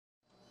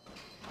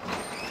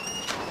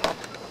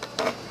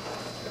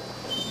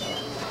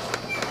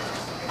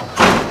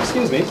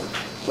Excuse me,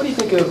 what do you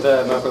think of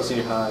Mount Pearl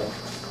Senior High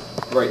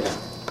right now?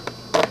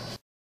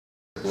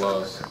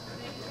 Gloves.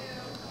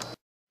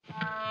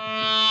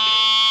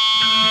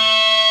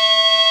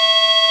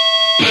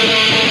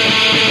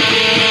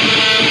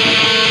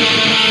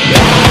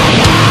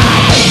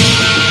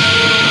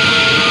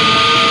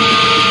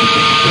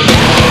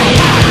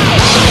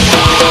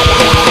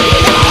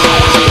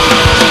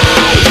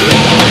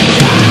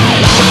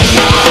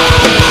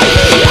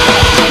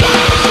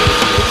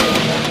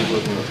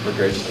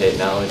 Regurgitate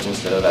knowledge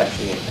instead of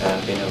actually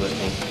being able to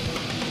think.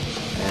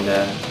 And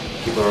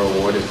people are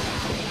rewarded,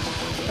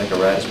 like a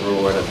rat is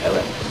rewarded a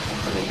pellet.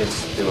 I think it's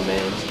still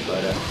amazing,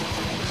 but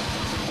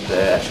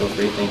the actual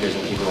free thinkers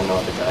and people who know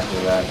what they're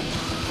talking about,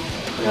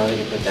 you know, they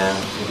can put down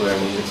people who are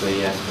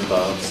musically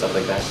involved, stuff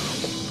like that.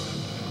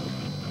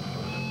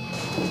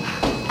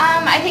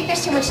 I think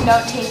there's too much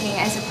note-taking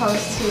as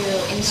opposed to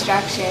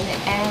instruction,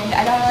 and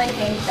I don't really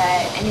think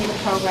that any of the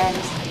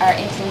programs are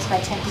influenced by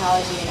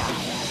technology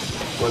enough.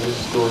 What does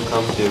school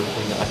come to?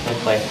 I can't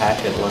play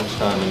hack at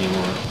lunchtime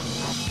anymore.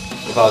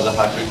 If I was a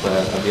hockey player,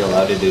 I'd be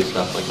allowed to do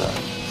stuff like that.